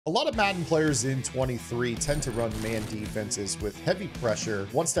A lot of Madden players in 23 tend to run man defenses with heavy pressure,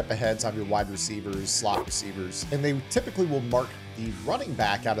 one step ahead on your wide receivers, slot receivers, and they typically will mark the running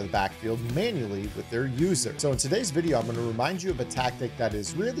back out of the backfield manually with their user. So in today's video, I'm going to remind you of a tactic that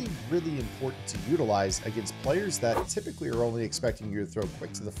is really important to utilize against players that typically are only expecting you to throw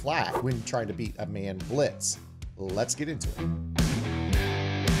quick to the flat when trying to beat a man blitz. Let's get into it.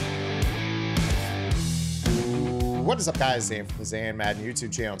 What is up, guys? Zan from the Zan Madden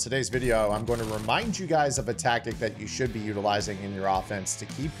YouTube channel. In today's video, I'm going to remind you guys of a tactic that you should be utilizing in your offense to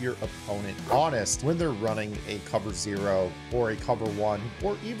keep your opponent honest when they're running a cover 0 or a cover 1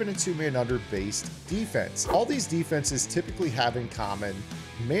 or even a 2-man under based defense. All these defenses typically have in common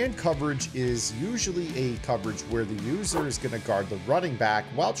man coverage is usually a coverage where the user is going to guard the running back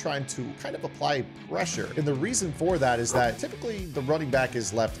while trying to kind of apply pressure. And the reason for that is that typically the running back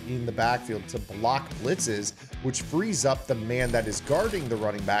is left in the backfield to block blitzes, which frees up the man that is guarding the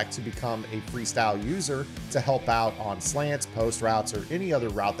running back to become a freestyle user to help out on slants, post routes, or any other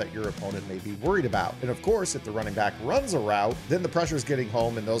route that your opponent may be worried about. And of course, if the running back runs a route, then the pressure is getting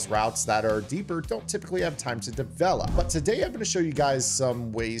home, and those routes that are deeper don't typically have time to develop. But today I'm going to show you guys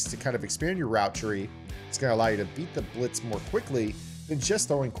some ways to kind of expand your route tree. It's going to allow you to beat the blitz more quickly than just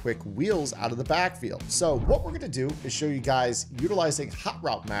throwing quick wheels out of the backfield. So what we're going to do is show you guys, utilizing Hot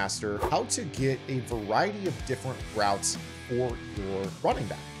Route Master, how to get a variety of different routes for your running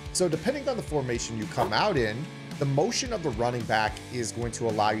back. So depending on the formation you come out in, the motion of the running back is going to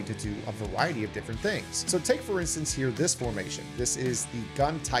allow you to do a variety of different things. So take, for instance, here this formation. This is the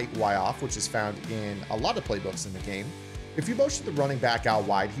gun tight Y off, which is found in a lot of playbooks in the game. If you motion the running back out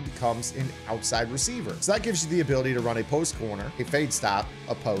wide, he becomes an outside receiver. So that gives you the ability to run a post corner, a fade stop,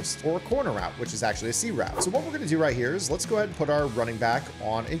 a post, or a corner route, which is actually a C route. So what we're going to do right here is let's go ahead and put our running back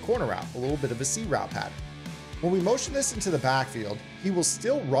on a corner route, a little bit of a C route pattern. When we motion this into the backfield, he will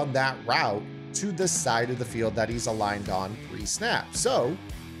still run that route to the side of the field that he's aligned on pre-snap. So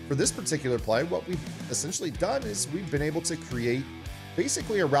for this particular play, what we've essentially done is we've been able to create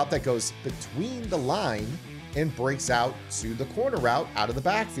basically a route that goes between the line and breaks out to the corner route out of the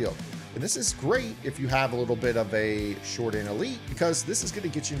backfield. And this is great if you have a little bit of a short and elite, because this is going to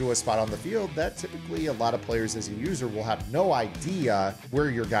get you into a spot on the field that typically a lot of players as a user will have no idea where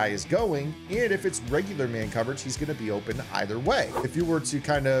your guy is going. And if it's regular man coverage, he's going to be open either way. If you were to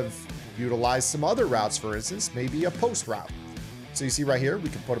kind of utilize some other routes, for instance, maybe a post route. So you see right here, we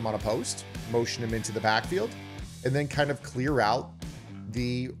can put him on a post, motion him into the backfield, and then kind of clear out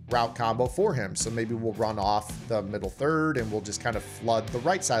the route combo for him. So maybe we'll run off the middle third and we'll just kind of flood the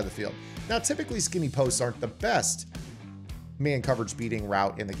right side of the field. Now, typically skinny posts aren't the best man coverage beating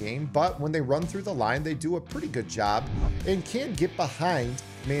route in the game, but when they run through the line, they do a pretty good job and can get behind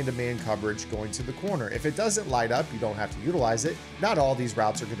man-to-man coverage going to the corner. If it doesn't light up, you don't have to utilize it. Not all these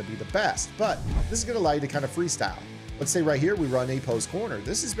routes are going to be the best, but this is going to allow you to kind of freestyle. Let's say right here, we run a post corner.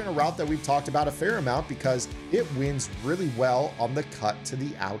 This has been a route that we've talked about a fair amount because it wins really well on the cut to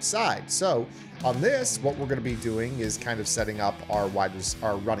the outside. So on this, what we're going to be doing is kind of setting up our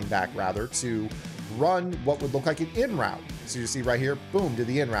running back rather to run what would look like an in route. So you see right here, boom to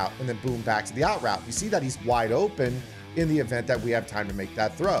the in route, and then boom back to the out route. You see that he's wide open in the event that we have time to make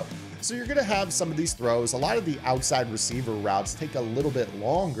that throw. So you're going to have some of these throws. A lot of the outside receiver routes take a little bit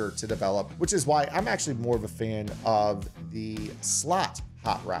longer to develop, which is why I'm actually more of a fan of the slot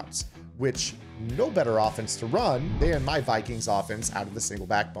hot routes, which no better offense to run than my Vikings offense out of the single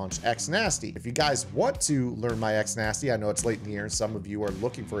back bunch X Nasty. If you guys want to learn my X Nasty, I know it's late in the year and some of you are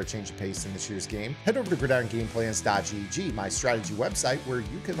looking for a change of pace in this year's game, head over to gridirongameplans.gg, my strategy website, where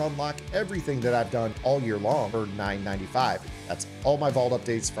you can unlock everything that I've done all year long for $9.95. That's all my vault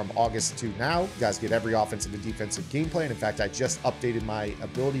updates from August to now. You guys get every offensive and defensive game plan. In fact, I just updated my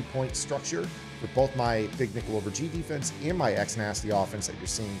ability point structure for both my big nickel over G defense and my X Nasty offense that you're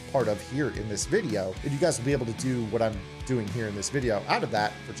seeing part of here in this video. And you guys will be able to do what I'm doing here in this video out of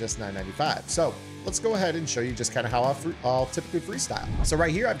that for just $9.95. So let's go ahead and show you just kind of how I'll typically freestyle. So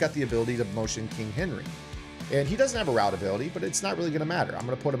right here, I've got the ability to motion King Henry. And he doesn't have a route ability, but it's not really going to matter. I'm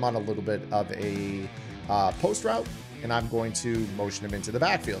going to put him on a little bit of a post route, and I'm going to motion him into the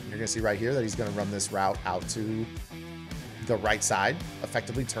backfield. And you're going to see right here that he's going to run this route out to the right side,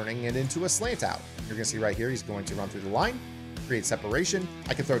 effectively turning it into a slant out. You're going to see right here, he's going to run through the line, create separation.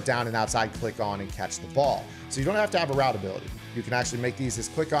 I can throw down and outside, click on, and catch the ball. So you don't have to have a route ability. You can actually make these as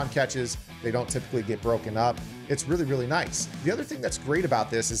click on catches. They don't typically get broken up. It's really nice. The other thing that's great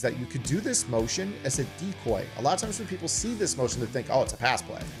about this is that you could do this motion as a decoy. A lot of times when people see this motion, they think, oh, it's a pass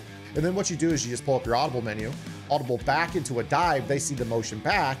play. And then what you do is you just pull up your audible menu, audible back into a dive. They see the motion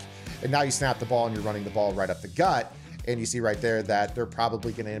back, and now you snap the ball and you're running the ball right up the gut. And you see right there that they're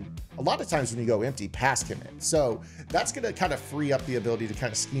probably going to, a lot of times when you go empty, pass commit. So that's going to kind of free up the ability to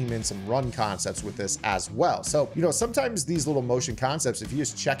kind of scheme in some run concepts with this as well. So, you know, sometimes these little motion concepts, if you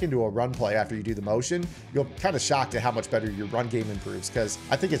just check into a run play after you do the motion, you'll kind of shocked at how much better your run game improves, because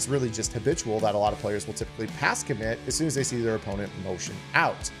I think it's really just habitual that a lot of players will typically pass commit as soon as they see their opponent motion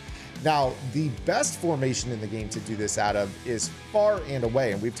out. Now, the best formation in the game to do this out of is far and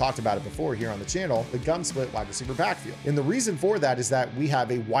away, and we've talked about it before here on the channel, the gun split wide receiver backfield. And the reason for that is that we have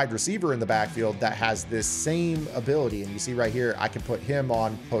a wide receiver in the backfield that has this same ability. And you see right here, I can put him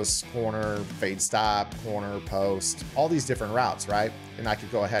on post, corner, fade stop, corner, post, all these different routes, right? And I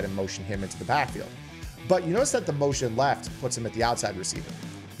could go ahead and motion him into the backfield. But you notice that the motion left puts him at the outside receiver.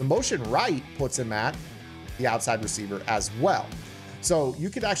 The motion right puts him at the outside receiver as well. So you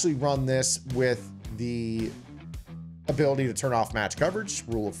could actually run this with the ability to turn off match coverage,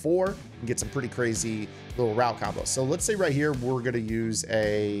 rule of 4, and get some pretty crazy little route combos. So let's say right here, we're going to use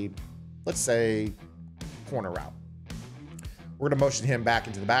a, let's say, corner route. We're going to motion him back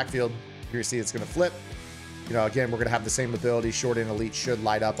into the backfield. Here you see it's going to flip. You know, again, we're going to have the same ability. Short and elite should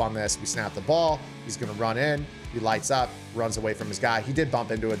light up on this. We snap the ball. He's going to run in. He lights up, runs away from his guy. He did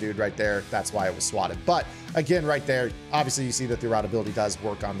bump into a dude right there. That's why it was swatted. But again, right there, obviously you see that the route ability does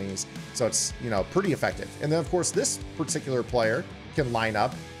work on these. So it's, you know, pretty effective. And then of course, this particular player can line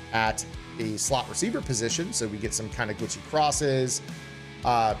up at a slot receiver position. So we get some kind of glitchy crosses,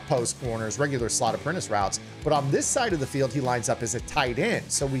 post corners, regular slot apprentice routes. But on this side of the field, he lines up as a tight end.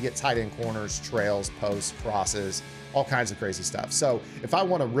 So we get tight end corners, trails, posts, crosses, all kinds of crazy stuff. So if I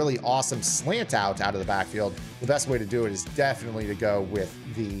want a really awesome slant out of the backfield, the best way to do it is definitely to go with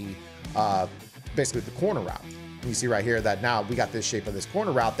the, basically the corner route. And you see right here that now we got this shape of this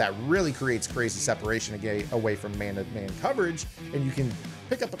corner route that really creates crazy separation away from man-to-man coverage, and you can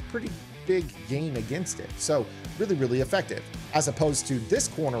pick up a pretty big gain against it. So really, really effective, as opposed to this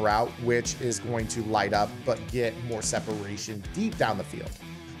corner route, which is going to light up but get more separation deep down the field.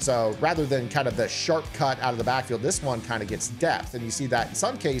 So rather than kind of the sharp cut out of the backfield, this one kind of gets depth. And you see that in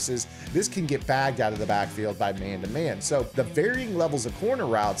some cases, this can get bagged out of the backfield by man-to-man. So the varying levels of corner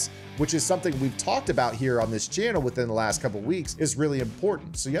routes, which is something we've talked about here on this channel within the last couple of weeks, is really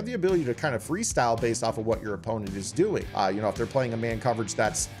important. So you have the ability to kind of freestyle based off of what your opponent is doing. You know, if they're playing a man coverage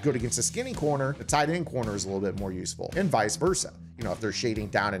that's good against a skinny corner, the tight end corner is a little bit more useful, and vice versa. You know, if they're shading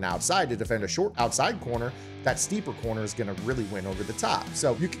down and outside to defend a short outside corner, that steeper corner is going to really win over the top.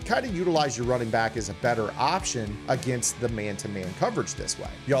 So you can kind of utilize your running back as a better option against the man-to-man coverage this way.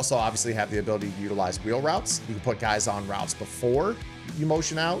 You also obviously have the ability to utilize wheel routes. You can put guys on routes before you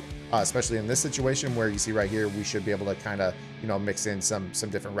motion out, especially in this situation where you see right here, we should be able to kind of, you know, mix in some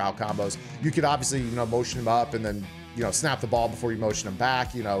different route combos. You could obviously, you know, motion him up and then, you know, snap the ball before you motion them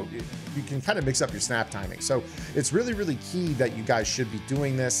back. You know, you can kind of mix up your snap timing. So it's really, really key that you guys should be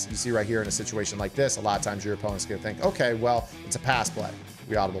doing this. You see right here in a situation like this, a lot of times your opponent's going to think, okay, well, it's a pass play.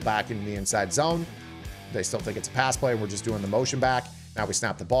 We audible back into the inside zone. They still think it's a pass play. We're just doing the motion back. Now we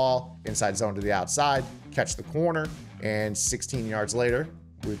snap the ball inside zone to the outside, catch the corner, and 16 yards later,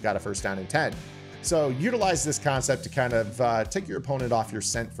 we've got a first down and 10. So utilize this concept to kind of take your opponent off your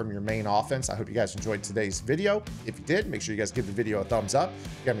scent from your main offense. I hope you guys enjoyed today's video. If you did, make sure you guys give the video a thumbs up.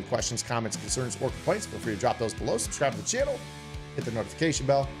 If you have any questions, comments, concerns, or complaints, feel free to drop those below. Subscribe to the channel, hit the notification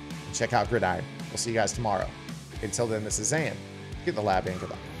bell, and check out Gridiron. We'll see you guys tomorrow. Until then, this is Zan. Get in the lab and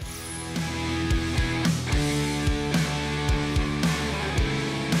good luck.